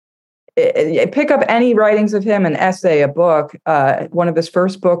pick up any writings of him, an essay, a book. One of his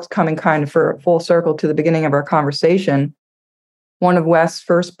first books, coming kind of for full circle to the beginning of our conversation. One of West's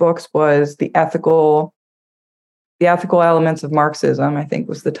first books was The Ethical Elements of Marxism, I think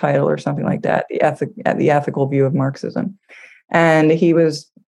was the title, or something like that. The ethical view of Marxism. And he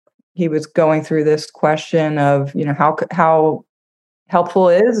was going through this question of, how helpful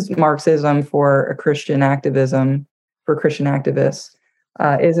is Marxism for Christian activism, for Christian activists?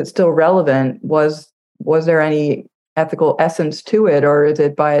 Is it still relevant? Was there any ethical essence to it, or is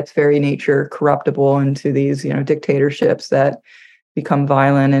it by its very nature corruptible into these, dictatorships that become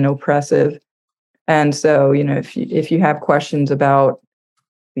violent and oppressive? And so, if you have questions about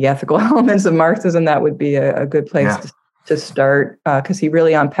the ethical elements of Marxism, that would be a good place to start, because he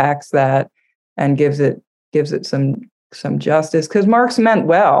really unpacks that and gives it some justice. Because Marx meant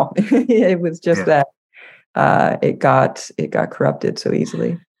well. It was just that it got corrupted so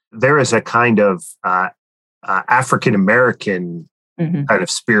easily. There is a kind of African American kind of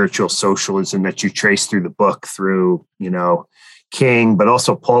spiritual socialism that you trace through the book, through King, but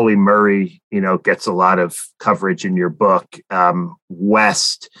also Pauli Murray, gets a lot of coverage in your book.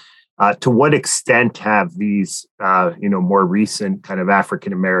 West, to what extent have these, more recent kind of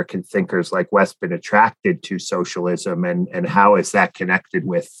African-American thinkers like West been attracted to socialism, and how is that connected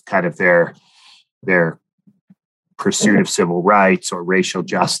with kind of their pursuit of civil rights or racial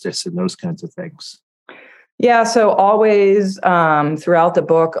justice and those kinds of things? Yeah, so always throughout the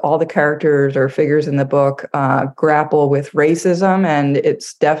book, all the characters or figures in the book grapple with racism, and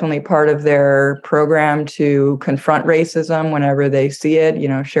it's definitely part of their program to confront racism whenever they see it.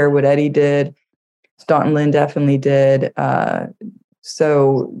 Sherwood Eddy did, Staunton Lynn definitely did.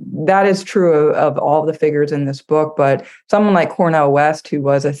 So that is true of all the figures in this book. But someone like Cornel West, who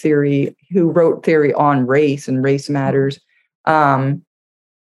wrote theory on race and race matters,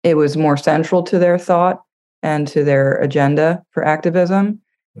 it was more central to their thought and to their agenda for activism.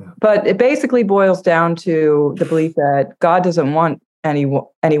 Yeah. But it basically boils down to the belief that God doesn't want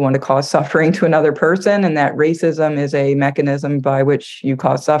anyone to cause suffering to another person, and that racism is a mechanism by which you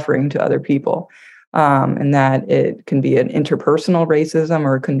cause suffering to other people. And that it can be an interpersonal racism,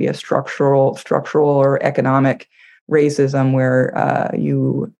 or it can be a structural or economic racism where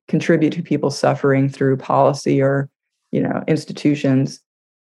you contribute to people's suffering through policy or, institutions.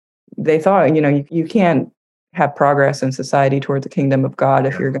 They thought, you can't have progress in society towards the kingdom of God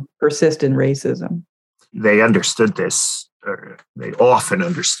if you're going to persist in racism. They understood this, or they often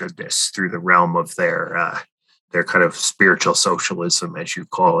understood this, through the realm of their kind of spiritual socialism, as you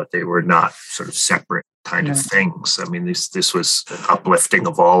call it. They were not sort of separate kind of things. I mean, this was an uplifting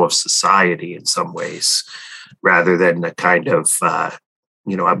of all of society in some ways, rather than a kind of,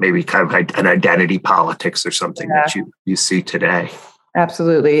 maybe kind of an identity politics or something that you see today.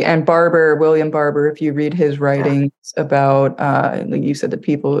 Absolutely. And William Barber, if you read his writings about, like you said, the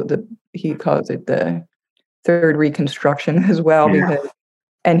people, he calls it the third reconstruction as well,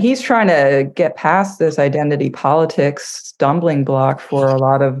 and he's trying to get past this identity politics stumbling block for a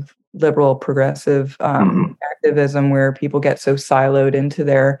lot of liberal progressive activism, where people get so siloed into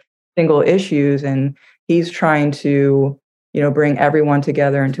their single issues. And he's trying to, bring everyone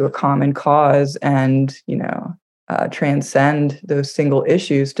together into a common cause and, transcend those single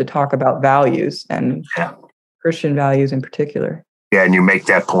issues to talk about values and Christian values in particular. Yeah, and you make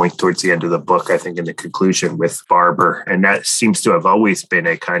that point towards the end of the book, I think, in the conclusion with Barber. And that seems to have always been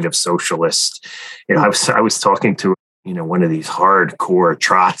a kind of socialist. I was talking to, one of these hardcore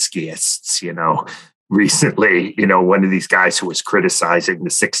Trotskyists, recently, one of these guys who was criticizing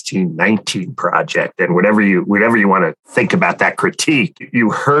the 1619 Project. And whatever you want to think about that critique,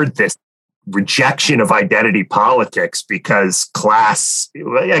 you heard this rejection of identity politics because class,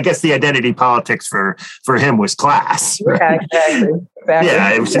 I guess the identity politics for him was class. Right? Yeah, exactly. Yeah,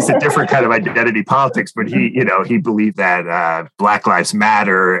 it was just a different kind of identity politics, but he believed that Black Lives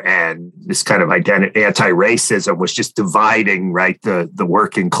Matter and this kind of anti-racism was just dividing, right, the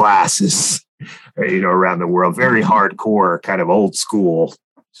working classes, around the world. Very hardcore, kind of old school,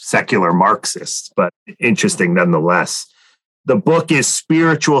 secular Marxists, but interesting nonetheless. The book is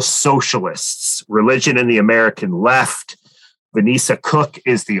Spiritual Socialists, Religion in the American Left. Vanessa Cook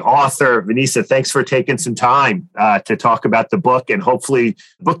is the author. Vanessa, thanks for taking some time to talk about the book. And hopefully,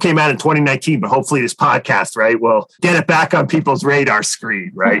 the book came out in 2019, but hopefully this podcast, right, will get it back on people's radar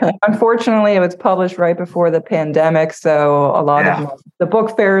screen, right? Unfortunately, it was published right before the pandemic. So a lot of the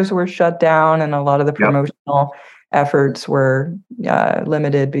book fairs were shut down and a lot of the promotional efforts were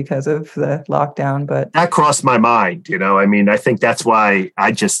limited because of the lockdown. But that crossed my mind. I think that's why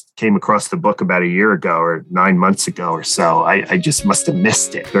I just came across the book about a year ago or 9 months ago or so. I just must have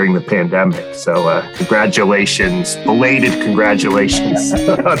missed it during the pandemic. So congratulations, belated congratulations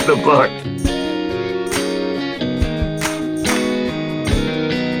on the book.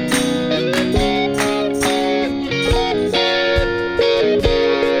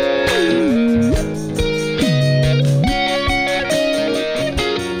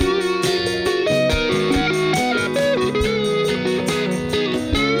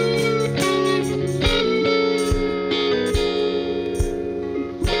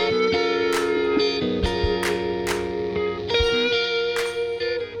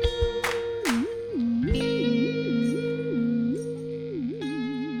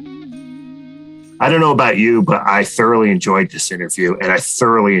 I don't know about you, but I thoroughly enjoyed this interview and I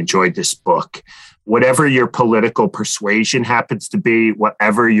thoroughly enjoyed this book. Whatever your political persuasion happens to be,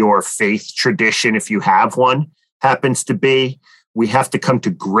 whatever your faith tradition, if you have one, happens to be, we have to come to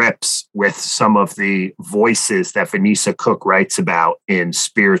grips with some of the voices that Vanessa Cook writes about in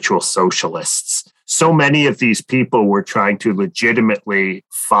Spiritual Socialists. So many of these people were trying to legitimately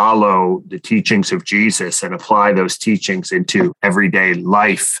follow the teachings of Jesus and apply those teachings into everyday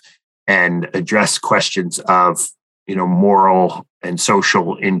life and address questions of, moral and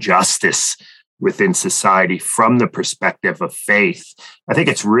social injustice within society from the perspective of faith. I think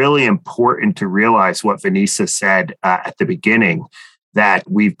it's really important to realize what Vanessa said at the beginning, that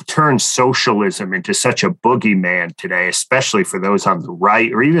we've turned socialism into such a boogeyman today, especially for those on the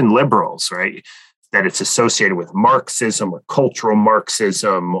right or even liberals, right? That it's associated with Marxism or cultural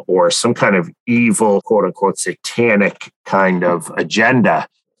Marxism or some kind of evil, quote unquote, satanic kind of agenda.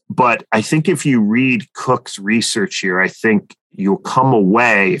 But I think if you read Cook's research here, I think you'll come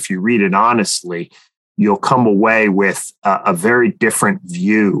away, if you read it honestly, you'll come away with a very different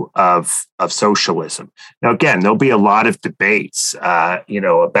view of socialism. Now, again, there'll be a lot of debates,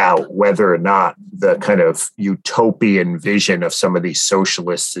 about whether or not the kind of utopian vision of some of these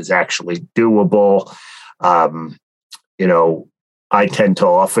socialists is actually doable. I tend to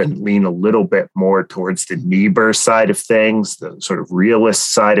often lean a little bit more towards the Niebuhr side of things, the sort of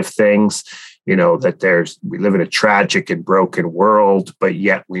realist side of things, that we live in a tragic and broken world, but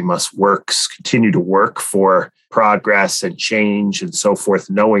yet we must continue to work for progress and change and so forth,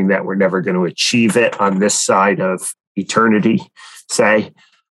 knowing that we're never going to achieve it on this side of eternity, say.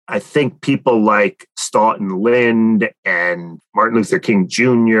 I think people like Stoughton Lynd and Martin Luther King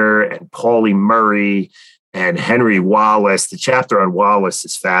Jr. and Pauli Murray and Henry Wallace, the chapter on Wallace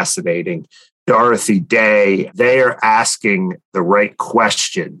is fascinating. Dorothy Day, they are asking the right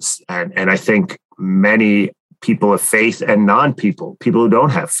questions. And I think many people of faith and people who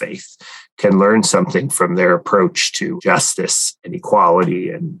don't have faith, can learn something from their approach to justice and equality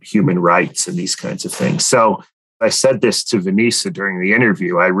and human rights and these kinds of things. So I said this to Vanessa during the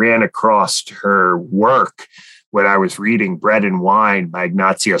interview. I ran across her work when I was reading Bread and Wine by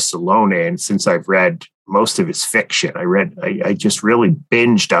Ignazio Salone. And since I've read most of his fiction, I just really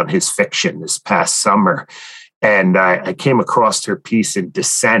binged on his fiction this past summer. And I came across her piece in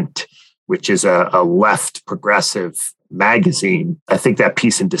Dissent, which is a left progressive magazine. I think that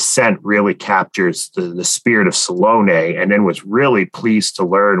piece in Dissent really captures the spirit of Salone, and then was really pleased to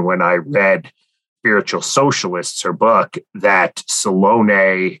learn when I read Spiritual Socialists, her book, that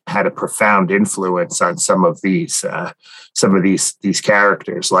Salome had a profound influence on some of these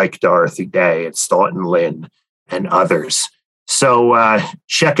characters like Dorothy Day and Staunton Lynn and others. So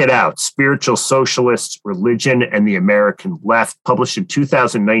check it out. Spiritual Socialists, Religion and the American Left, published in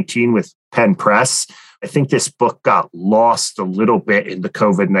 2019 with Penn Press. I think this book got lost a little bit in the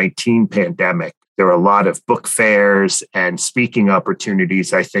COVID-19 pandemic. There were a lot of book fairs and speaking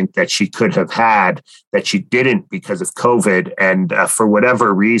opportunities, I think, that she could have had that she didn't because of COVID. And for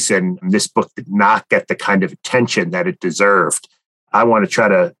whatever reason, this book did not get the kind of attention that it deserved. I want to try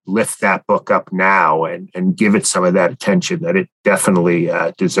to lift that book up now and give it some of that attention that it definitely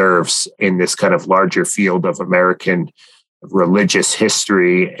deserves in this kind of larger field of American religious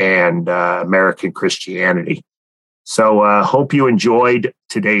history and American Christianity. So hope you enjoyed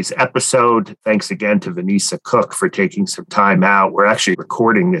today's episode. Thanks again to Vanessa Cook for taking some time out. We're actually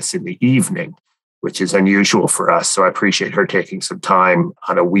recording this in the evening, which is unusual for us. So I appreciate her taking some time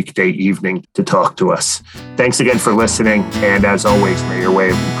on a weekday evening to talk to us. Thanks again for listening. And as always, may your way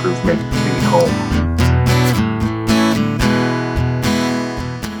of improvement be home.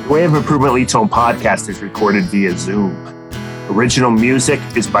 The Way of Improvement Leads Home podcast is recorded via Zoom. Original music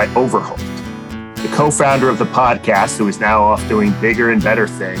is by Overholt. The co-founder of the podcast, who is now off doing bigger and better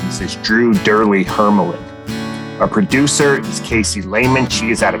things, is Drew Durley Hermelin. Our producer is Casey Lehman.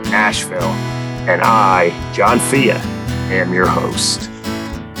 She is out of Nashville. And I, John Fia, am your host.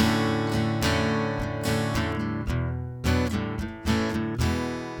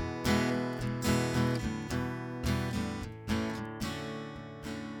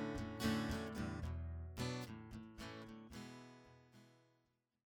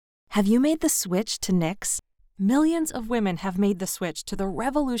 Have you made the switch to Knix? Millions of women have made the switch to the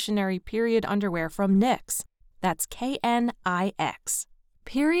revolutionary period underwear from Knix. That's Knix.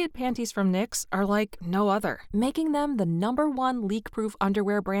 Period panties from Knix are like no other, making them the #1 leak-proof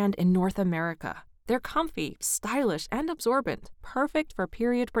underwear brand in North America. They're comfy, stylish, and absorbent, perfect for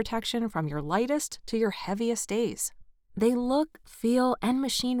period protection from your lightest to your heaviest days. They look, feel, and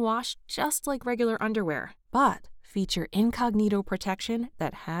machine wash just like regular underwear, but feature incognito protection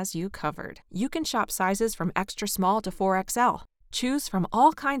that has you covered. You can shop sizes from extra small to 4XL. Choose from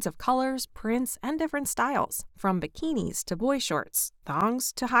all kinds of colors, prints, and different styles, from bikinis to boy shorts,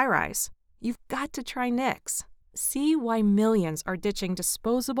 thongs to high-rise. You've got to try Knix. See why millions are ditching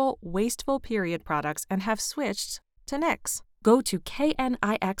disposable, wasteful period products and have switched to Knix. Go to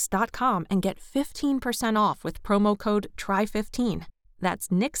knix.com and get 15% off with promo code TRY15. That's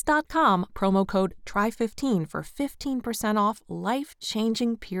knix.com, promo code TRY15 for 15% off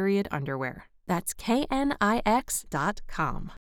life-changing period underwear. That's knix.com.